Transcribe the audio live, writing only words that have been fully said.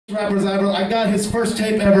Rappers ever. I got his first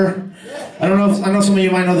tape ever. I know some of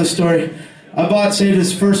you might know this story. I bought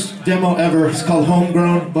Sage's first demo ever. It's called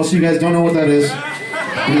Homegrown. Most of you guys don't know what that is.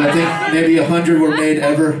 I think maybe 100 were made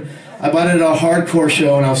ever. I bought it at a hardcore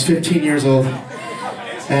show when I was 15 years old,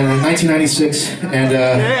 and in 1996, and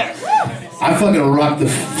I fucking rocked the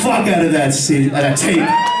fuck out of that tape.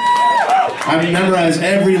 I memorized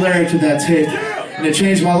every lyric to that tape. And it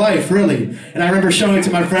changed my life, really. And I remember showing it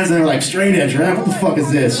to my friends and they were like, straight edge, rap? What the fuck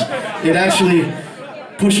is this? It actually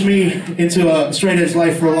pushed me into a straight edge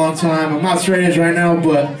life for a long time. I'm not straight edge right now,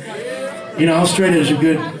 but you know, I was straight edge a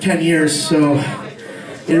good 10 years, so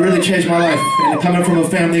it really changed my life. And coming from a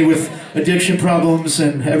family with addiction problems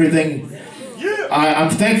and everything,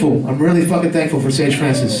 I'm thankful. I'm really fucking thankful for Sage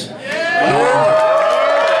Francis.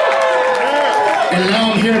 And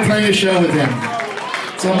now I'm here playing a show with him.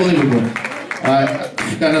 It's unbelievable.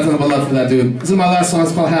 Got nothing but love for that dude. This is my last song,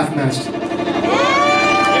 it's called Half Mast.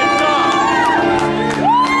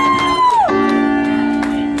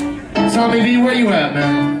 Tommy V, where you at,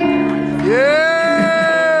 man?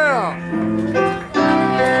 Yeah!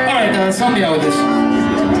 Alright, help me out with this.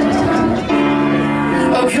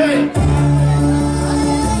 Okay.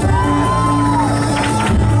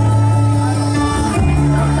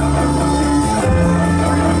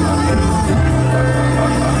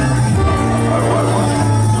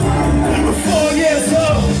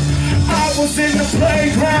 In the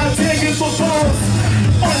playground, digging for bones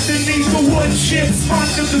underneath the wood chips,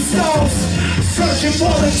 under the stones, searching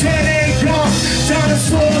for the dead and gone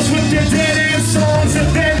dinosaurs with their dead end songs.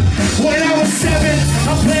 And then when I was 7,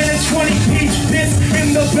 I planted 20 peach pits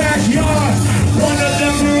in the backyard. One of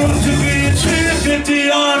them grew up to be a tree of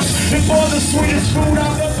 50 arms. And for the sweetest fruit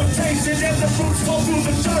I've ever tasted, as the fruits go through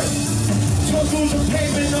the dirt, go through the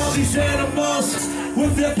pavement, all these animals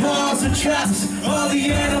with their paws and traps, all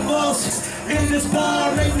the animals in this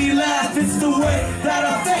bar make me laugh. It's the way that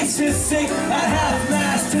our faces sink at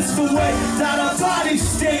half-mast. It's the way that our bodies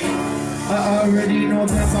stink. I already know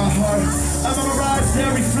that my heart, I memorized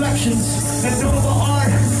their reflections and know the art.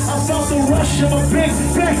 I felt the rush of a big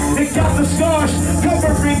bang. It got the scars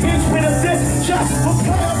covering each bit of this just for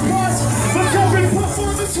player parts. But every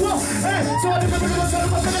performance will end. So I didn't remember what's up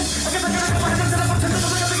in it. I guess I gotta get my hands up and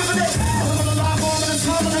take a minute. I'm alive all in this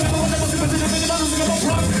time. I'm never going to do it.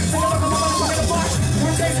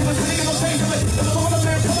 We're dancing, we're sitting in the face of it. There's a moment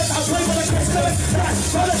there, come in, I play with a twist of it. That's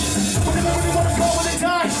rubbish. But they never really want to go when they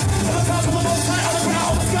die. On the top of the most high, on the ground,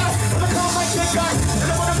 on the sky. On the calm like big guy. And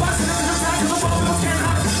I want to box it in the time, cause the world will get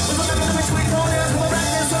hot. But the living in between, all there, come around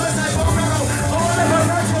there, so it's like Bomero. Oh, I never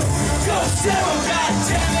heard you. Go, Sarah,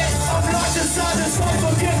 goddammit. I'm not just on this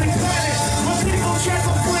unforgiving planet. When people check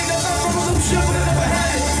for freedom, a revolution, but I never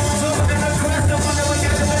had it. So I'm in the crash, I'm never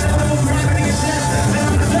get it, and I'm never gravity and death. And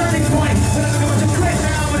I'm the turning point.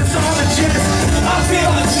 I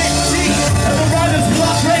feel the 16 and the riders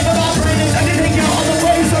block rate of operators and anything out on the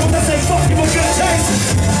way, so I'm gonna say fuck you for good taste.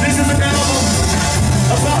 This is an album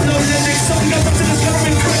about no limits, something up to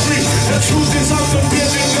discovering quickly. The truth is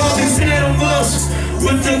unforgiving, all these animals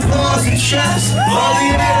with their paws and traps. All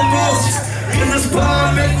the animals in this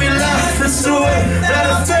bar make me laugh. It's the way that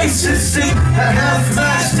our faces sink at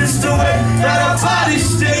half-mast. It's the way that our bodies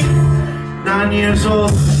stink. 9 years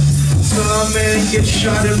old, saw a man get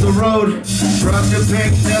shot in the road. Robbed the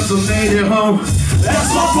bank, never made it home.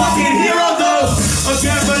 That's my fucking hero though. A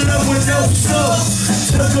gambler with no soul.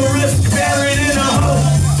 Took a risk, buried in a hole.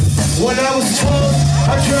 When I was told,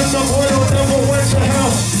 I dreamt the boy never went to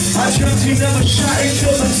hell. I dreamt he never shot and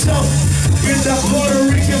killed himself in that Puerto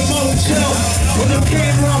Rican motel. When the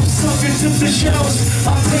camera sunk into the shells,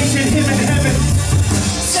 I painted him in heaven.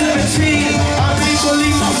 17, I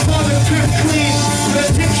believe my father kept clean. The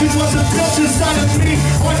addiction wasn't built inside of me.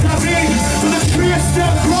 What I mean, when the tree is still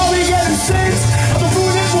growing and it sings, I'm a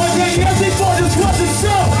moving one day, yes, before this wasn't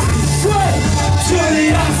so. Good to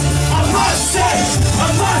the us, I must say,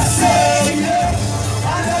 yeah.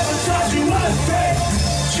 I never thought you would be.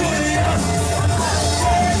 Julius,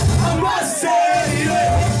 I must say,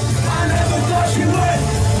 yeah. I never thought you would.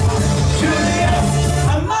 Julius,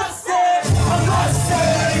 I must say,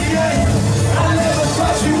 yeah. I never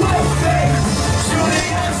thought you would be.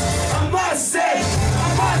 Julius, I must say,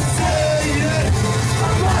 yeah.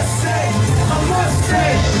 I must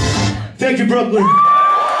say. Thank you, Brooklyn.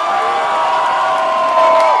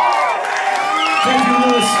 Thank you,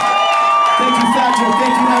 Lewis. Thank you, Thatcher.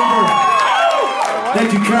 Thank you, Amber. Thank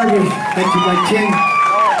you, Kirby. Thank you, Mike King.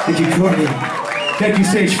 Thank you, Courtney. Thank you,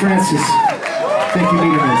 Sage Francis. Thank you,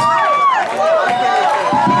 Leaders.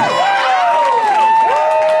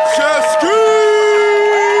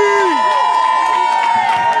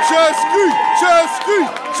 Ceschi!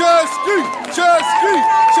 Ceschi, Ceschi,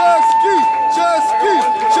 Ceschi, Ceschi,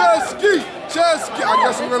 Ceschi, Ceschi. I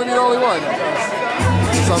guess I'm gonna be the only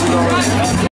one.